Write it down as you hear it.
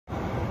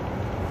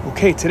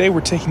Okay, today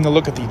we're taking a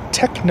look at the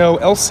Techno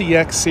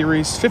LCX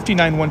series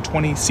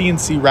 59120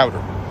 CNC router.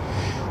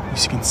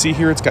 As you can see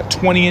here, it's got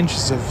 20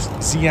 inches of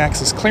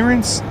Z-axis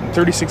clearance and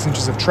 36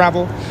 inches of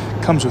travel.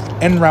 Comes with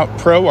EnRoute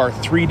Pro, our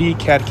 3D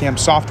CAD/CAM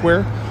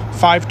software,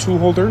 5 tool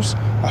holders,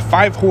 a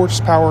 5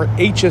 horsepower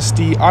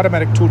HSD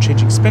automatic tool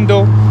changing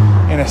spindle,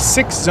 and a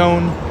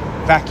 6-zone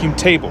vacuum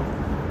table.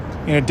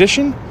 In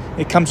addition,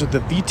 it comes with the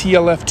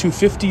VTLF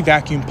 250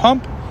 vacuum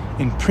pump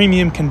in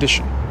premium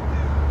condition.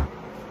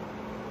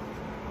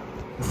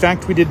 In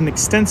fact, we did an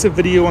extensive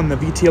video on the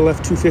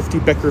VTLF 250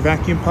 Becker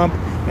vacuum pump,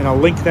 and I'll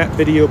link that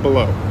video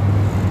below.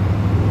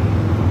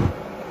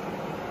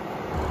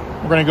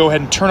 We're going to go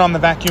ahead and turn on the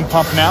vacuum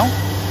pump now.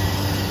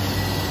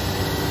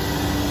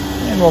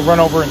 And we'll run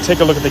over and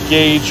take a look at the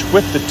gauge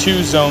with the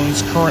 2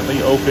 zones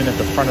currently open at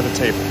the front of the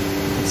table.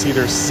 You can see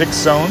there's 6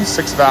 zones,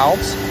 6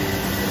 valves.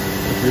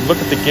 If we look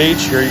at the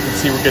gauge here, you can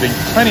see we're getting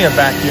plenty of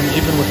vacuum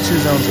even with 2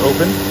 zones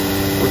open.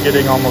 We're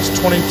getting almost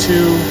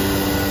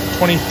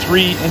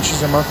 23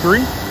 inches of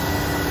mercury.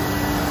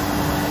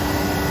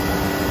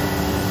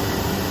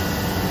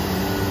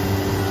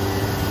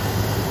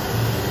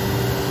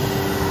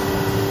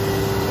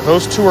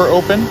 Those 2 are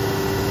open.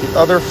 The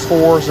other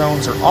 4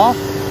 zones are off.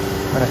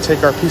 I'm going to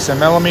take our piece of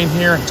melamine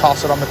here and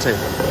toss it on the table.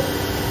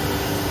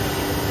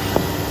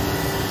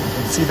 You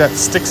can see that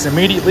sticks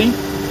immediately,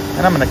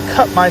 and I'm going to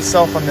cut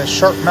myself on this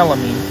sharp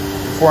melamine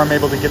before I'm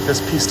able to get this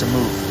piece to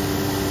move.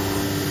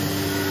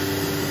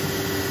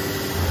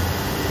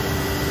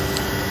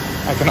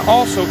 I can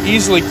also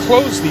easily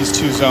close these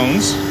 2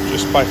 zones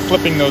just by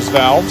flipping those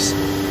valves,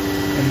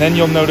 and then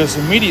you'll notice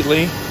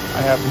immediately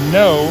I have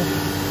no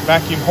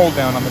vacuum hold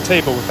down on the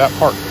table with that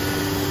part.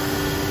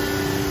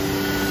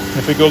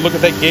 If we go look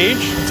at that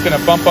gauge, it's going to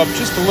bump up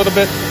just a little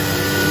bit,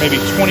 maybe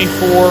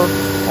 24,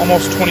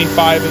 almost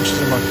 25 inches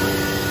of mercury.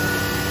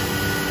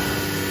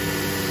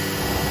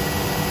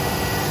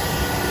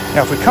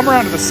 Now if we come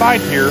around to the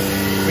side here,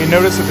 we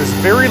notice that there's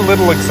very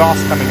little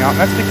exhaust coming out,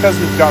 and that's because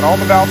we've got all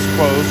the valves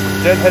closed,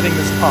 we're deadheading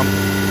this pump,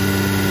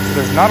 so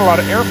there's not a lot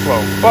of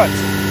airflow. But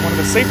one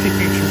of the safety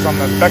features on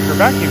the Becker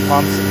vacuum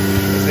pumps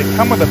is they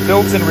come with a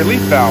built-in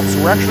relief valve, so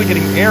we're actually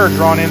getting air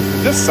drawn in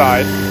through this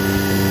side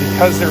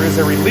because there is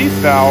a relief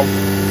valve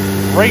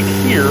right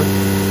here,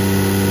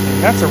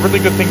 and that's a really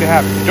good thing to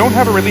have. If you don't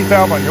have a relief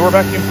valve on your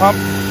vacuum pump,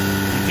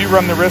 you do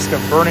run the risk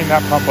of burning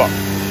that pump up.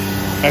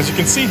 As you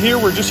can see here,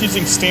 we're just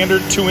using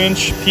standard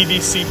 2-inch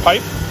PVC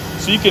pipe.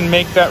 So you can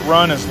make that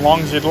run as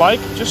long as you'd like.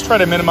 Just try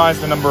to minimize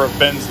the number of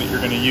bends that you're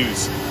going to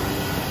use.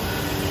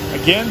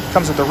 Again,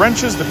 comes with the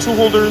wrenches, the tool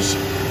holders,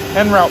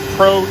 EnRoute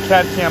Pro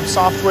CAD/CAM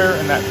software,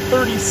 and that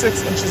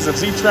 36 inches of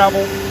Z-travel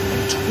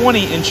and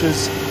 20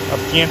 inches of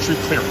gantry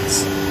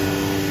clearance.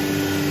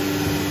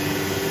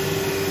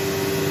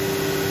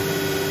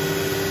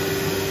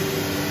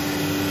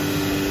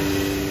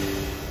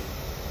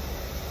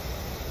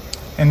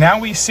 And now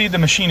we see the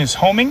machine is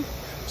homing.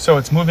 So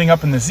it's moving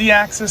up in the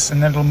Z-axis,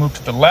 and then it'll move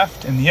to the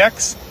left in the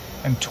X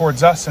and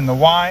towards us in the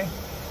Y,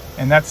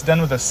 and that's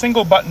done with a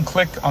single button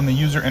click on the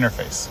user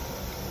interface.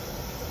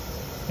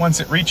 Once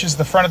it reaches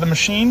the front of the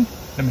machine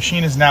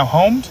is now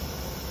homed,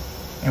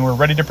 and we're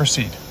ready to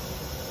proceed.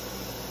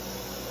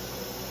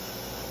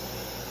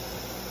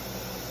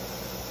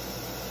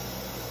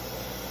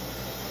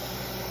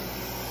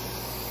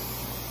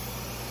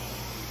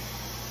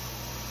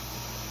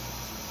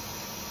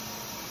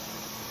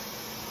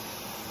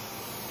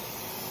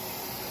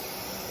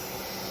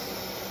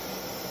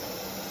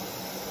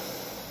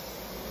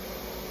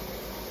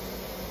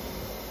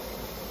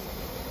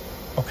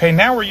 Okay,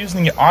 now we're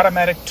using the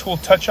automatic tool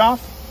touch off.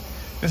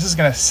 This is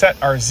going to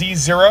set our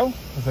Z0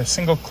 with a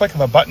single click of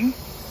a button.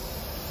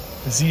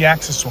 The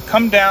Z-axis will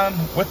come down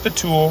with the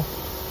tool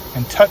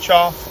and touch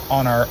off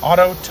on our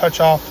auto touch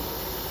off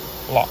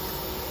lock.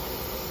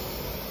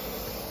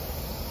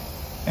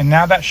 And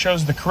now that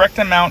shows the correct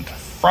amount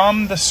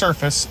from the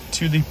surface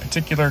to the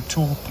particular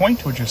tool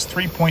point, which is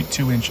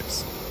 3.2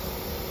 inches.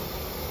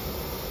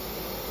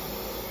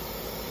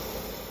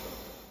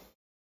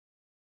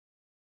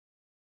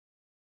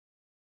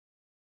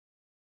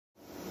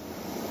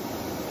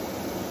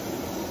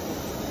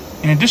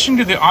 In addition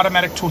to the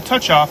automatic tool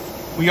touch-off,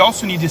 we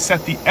also need to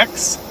set the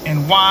X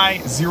and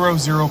Y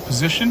 00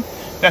 position.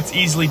 That's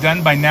easily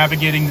done by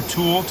navigating the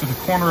tool to the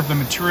corner of the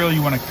material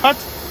you want to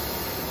cut,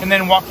 and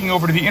then walking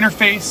over to the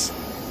interface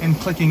and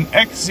clicking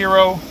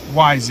X0,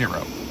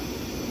 Y0.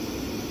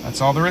 That's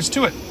all there is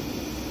to it.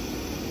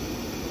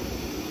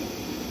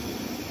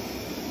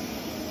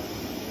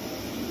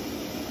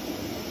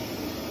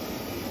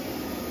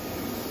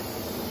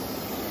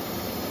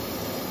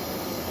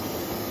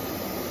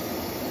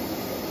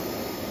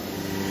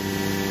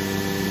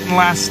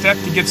 Last step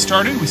to get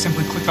started, we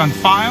simply click on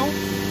File,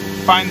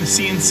 find the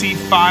CNC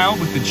file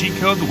with the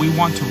G-code that we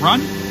want to run,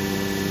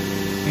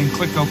 and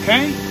click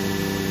OK.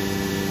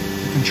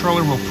 The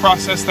controller will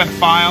process that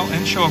file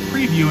and show a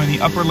preview in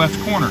the upper left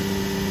corner.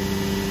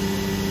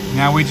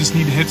 Now we just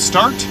need to hit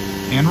Start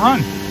and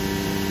run.